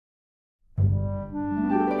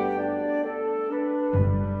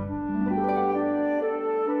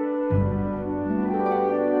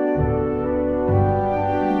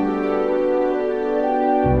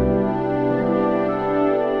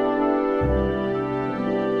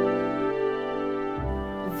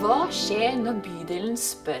skjer når bydelen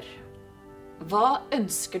spør? Hva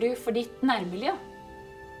ønsker du for ditt nærmiljø?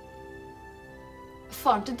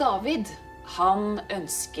 Faren til David, han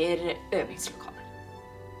ønsker øvingslokaler.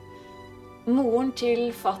 Moren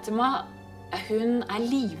til Fatima, hun er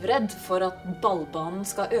livredd for at ballbanen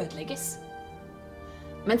skal ødelegges.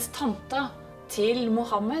 Mens tanta til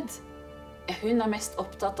Mohammed, hun er mest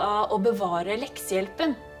opptatt av å bevare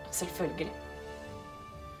leksehjelpen, selvfølgelig.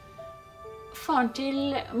 Faren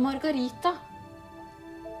til Margarita,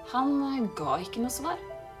 han ga ikke noe svar.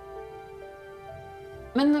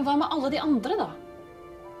 Men hva med alle de andre da?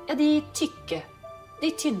 Ja, de tykke,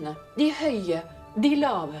 de tynne, de høye, de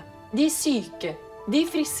lave, de syke, de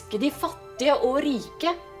friske, de fattige og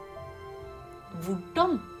rike.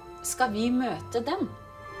 Hvordan skal vi møte dem?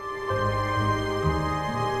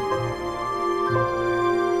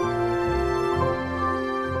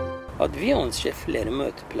 At vi ønsker flere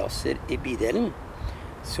møteplasser i bydelen,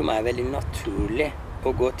 som er veldig naturlig å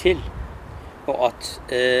gå til. Og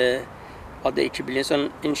at det ikke blir en sånn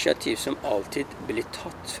initiativ som alltid blir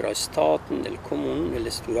tatt fra staten eller kommunen eller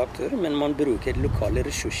store aktører, men man bruker lokale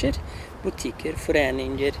ressurser, butikker,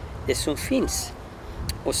 foreninger, det som finnes,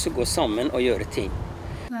 og så gå sammen og gjøre ting.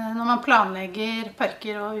 Når man planlegger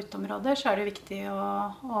parker og uteområder, så er det viktig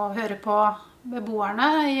å høre på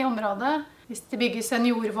beboerne i området. Hvis det bygges en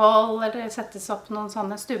jordvoll eller settes opp noen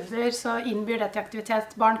sånne stubber, så innbyr det til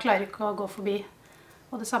aktivitet. Barn klarer ikke å gå forbi.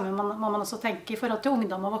 Og det samme må man også tenke i forhold til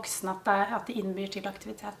ungdom og voksne, at det innbyr til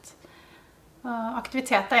aktivitet.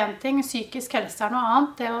 Aktivitet er en ting, psykisk helse er noe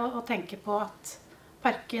annet. Det å tenke på at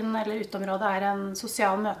parken eller uteområdet er en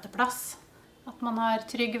sosial møteplass. At man har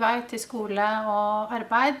trygg vei til skole og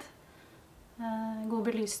arbeid. God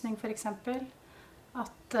belysning for eksempel.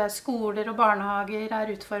 At skoler og barnehager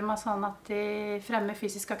er utformet sånn at de fremmer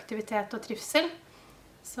fysisk aktivitet og trivsel.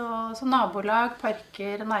 Så nabolag,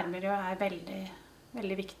 parker og nærmiljø er veldig,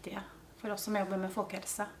 veldig viktige for oss som jobber med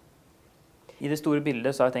folkehelse. I det store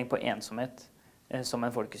bildet så har jeg tenkt på ensomhet som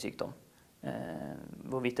en folkesykdom.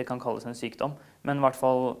 Hvorvidt det kan kalles en sykdom. Men i hvert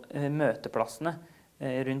fall møteplassene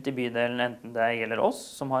rundt i bydelen, enten det gjelder oss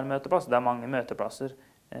som har møteplass, det er mange møteplasser,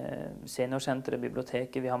 seniorsentre,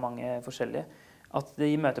 biblioteket, vi har mange forskjellige. At de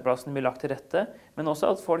møteplassene blir lagt til rette, men også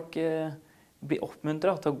at folk blir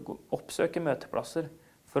oppmuntret til å oppsøke møteplasser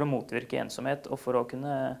for å motvirke ensomhet og for å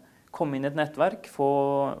kunne komme inn i et nettverk,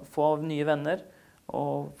 få nye venner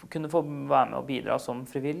og kunne få være med og bidra som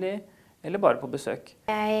frivillig eller bare på besøk.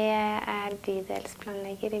 Jeg er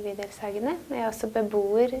bydelsplanlegger i Bydel Sagene. Jeg er også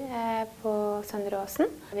beboer på Søndre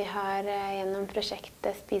Åsen. Vi har gjennom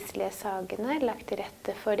prosjektet Spiselige Sagene lagt til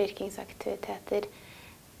rette for dyrkingsaktiviteter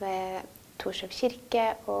ved Torshov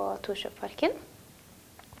kirke og Torshov-parken,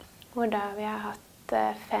 hvor da vi har hatt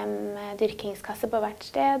 5 dyrkingskasser på hvert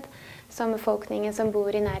sted, som befolkningen som bor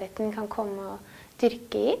i nærheten kan komme og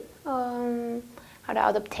dyrke i, og har da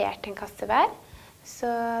adoptert en kasse hver. Så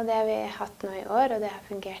det har vi hatt nå i år, og det har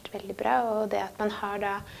fungert veldig bra, og det at man har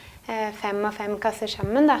da 5 og 5 kasser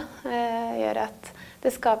sammen da, gjør at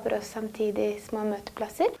det skaper oss samtidig små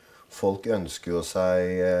møteplasser. Folk ønsker jo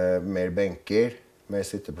seg mer benker, mer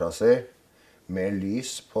sitteplasser, mer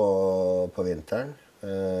lys på vinteren.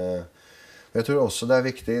 Jeg tror også det er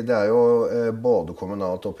viktig, det er jo både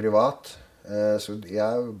kommunalt og privat, så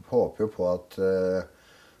jeg håper jo på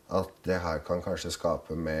at det her kan kanskje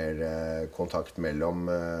skape mer kontakt mellom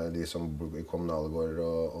de som bor i kommunale gårder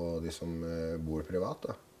og de som bor privat.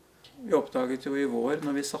 Da. Vi oppdaget jo i vår,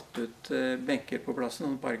 når vi satte ut benker på plassen,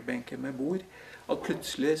 noen parkbenker med bord, at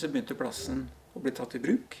plutselig så begynte plassen å bli tatt i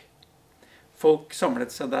bruk. Folk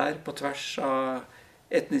samlet seg der på tvers av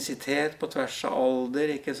etnisitet, på tvers av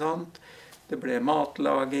alder, ikke sant? Det ble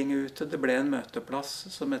matlaging ute, det ble en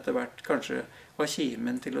møteplass som etter hvert kanskje var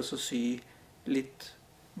kimen til å sy litt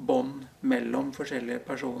bånd mellom forskjellige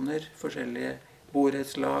personer, forskjellige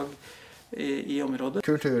borettslag i området.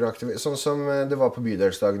 Kulturaktivitet, sånn som det var på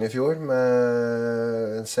bydelsdagen i fjor,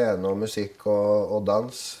 med en scene og musikk og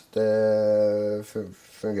dans, det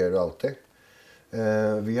fungerer jo alltid.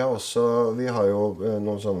 Vi har jo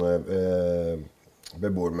noen sånne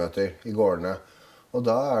beboermøter i gårdene, og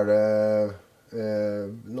da er det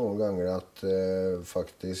noen ganger at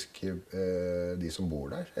faktisk de som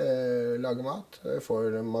bor der lager mat.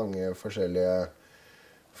 Får mange mat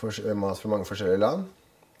fra mange forskjellige land,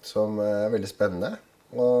 som er veldig spennende,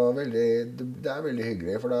 og det er veldig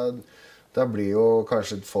hyggelig, for da blir jo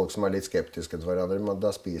kanskje folk som er litt skeptiske til hverandre, men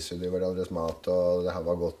da spiser de hverandres mat, og det her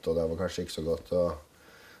var godt, og det var kanskje ikke så godt, og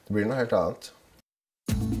det blir noe helt annet.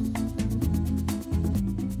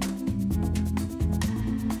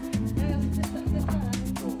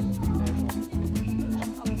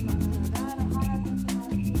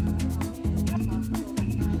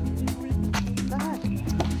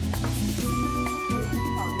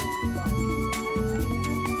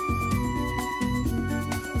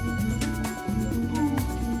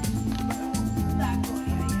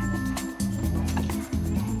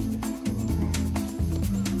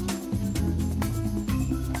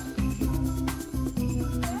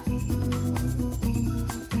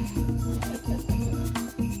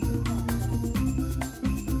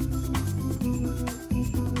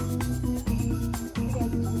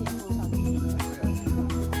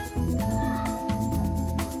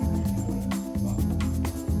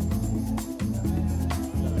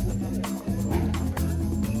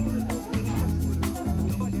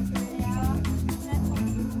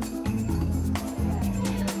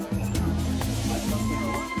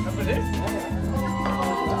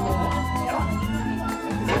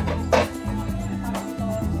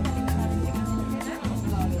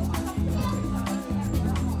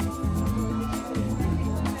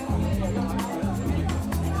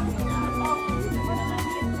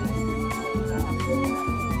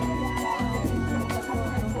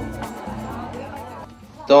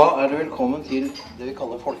 Da det velkommen til det vi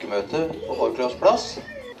kaller folkemøte på Haarklous plass.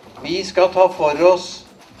 Vi skal ta for oss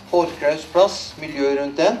Haarklous plass, miljø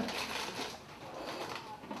rundt den.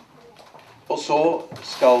 Og så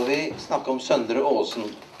skal vi snakke om Søndre Åsen.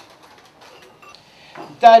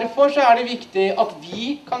 Derfor så det viktig at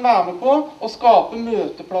vi kan være med på å skape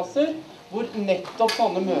møteplasser hvor nettopp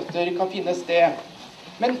sånne møter kan finne sted.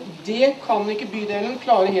 Men det kan ikke bydelen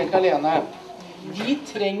klare helt alene. Vi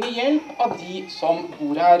trenger hjelp av de som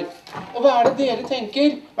bor her. Og hva det dere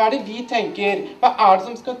tenker? Hva det vi tenker? Hva det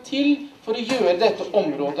som skal til for å gjøre dette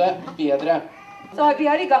området bedre? Så vi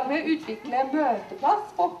I gang med å utvikle møteplass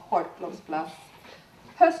på Haarklous plass.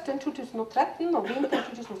 Høsten 2013 og vinteren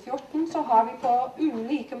 2014 så har vi på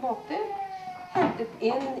ulike måter hentet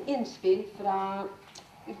inn innspill fra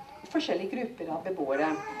forskjellige grupper av beboere,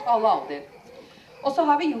 alle alder. Og så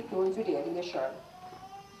har vi gjort noen vurderinger selv.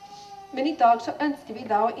 Men I dag så ønsker vi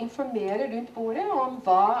da å informere rundt bordet om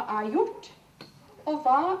hva gjort, og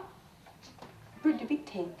hva burde vi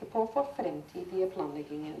tenke på for fremtidige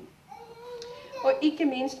planleggingen. Og ikke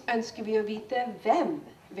minst ønsker vi å vite hvem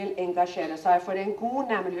vil engasjere seg for en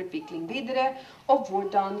god nærmiljøutvikling videre, og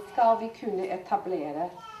hvordan skal vi kunne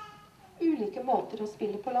etablere ulike måter å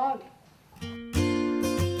spille på lag.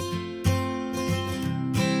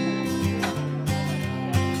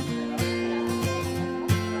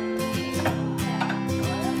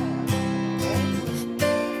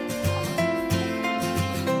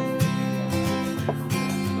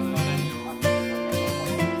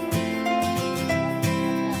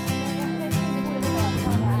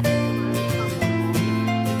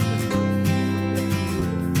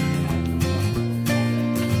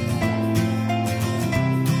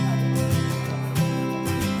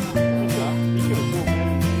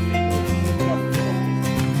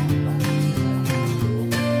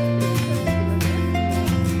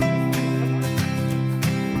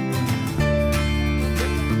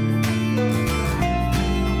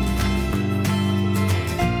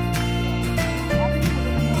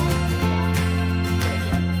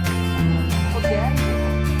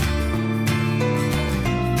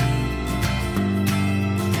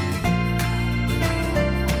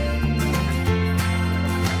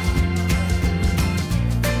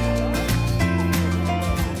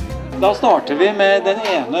 Da starter vi med den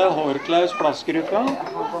ene Haarklous plass-gruppa.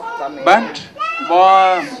 Bernt,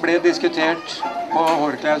 hva ble diskutert på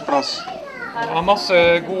Haarklous plass? Det masse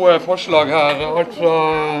gode forslag her, alt fra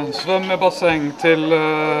svømmebasseng til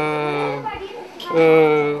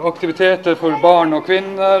aktiviteter for barn og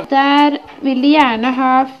kvinner. Der vil de gjerne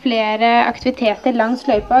ha flere aktiviteter langs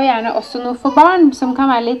løypa, og gjerne også noe for barn, som kan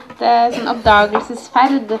være litt sånn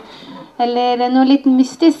oppdagelsesferd, eller noe litt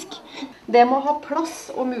mystisk. Det må ha plass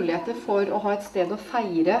og muligheter for å ha et sted å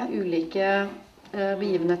feire ulike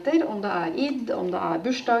begivenheter, om det id, om det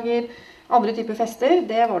bursdager, andre typer fester.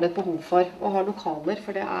 Det var det et behov for, å ha lokaler,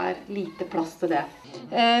 for det lite plass til det.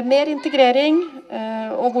 Mer integrering,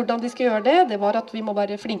 og hvordan de skal gjøre det, det var at vi må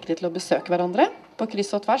være flinkere til å besøke hverandre, på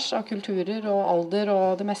kryss og tvers av kulturer og alder og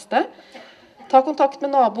det meste. Ta kontakt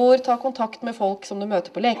med naboer, ta kontakt med folk som du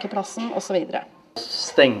møter på lekeplassen, og så videre.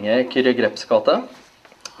 Stenge Kyrre Grepps gate.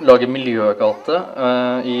 Lage miljøgate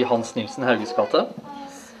I Hans Nilsen Hauges gate.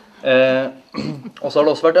 Og så har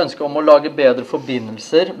det også vært ønske om å lage bedre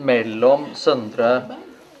forbindelser mellom Søndre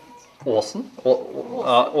Åsen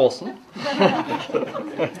Åsen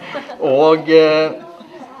og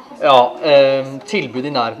tilbud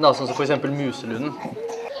I nærheten, sånn som for eksempel Muselunden.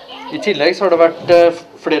 I tillegg så har det vært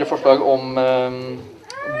flere forslag om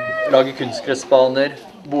lage kunstgressbaner,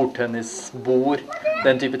 bordtennisbord,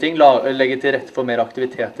 den type ting. Legge til rette for mer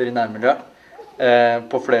aktiviteter I nærmiljø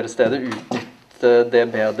på flere steder, utnytte det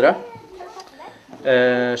bedre.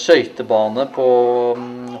 Skøytebane på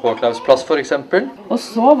Haarklous plass for eksempel. Og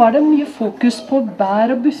så var det mye fokus på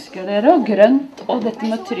bær og busker og grønt og dette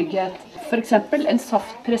med trygghet. For eksempel en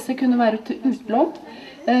saftpresse kunne være til utlån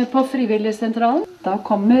på frivilligsentralen. Da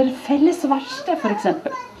kommer felles verksted for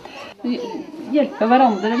eksempel. Hjelpe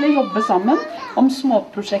hverandre eller jobbe sammen om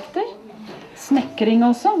småprosjekter. Snekring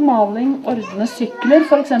også, maling, ordne sykler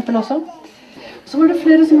for eksempel også. Så var det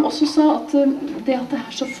flere som også sa at det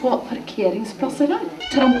så få parkeringsplasser her.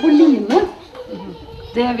 Trampoline,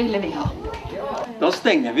 det ville vi ha. Da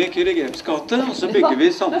stenger vi Kyrre Grepps gate, og så bygger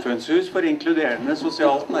vi samfunnshus for inkluderende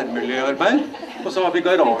sosialt nærmiljøarbeid. Og så har vi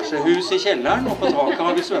garasjehus I kjelleren, og på taket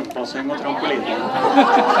har vi svømmebasseng og trampoline.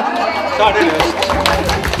 Så det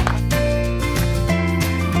løst.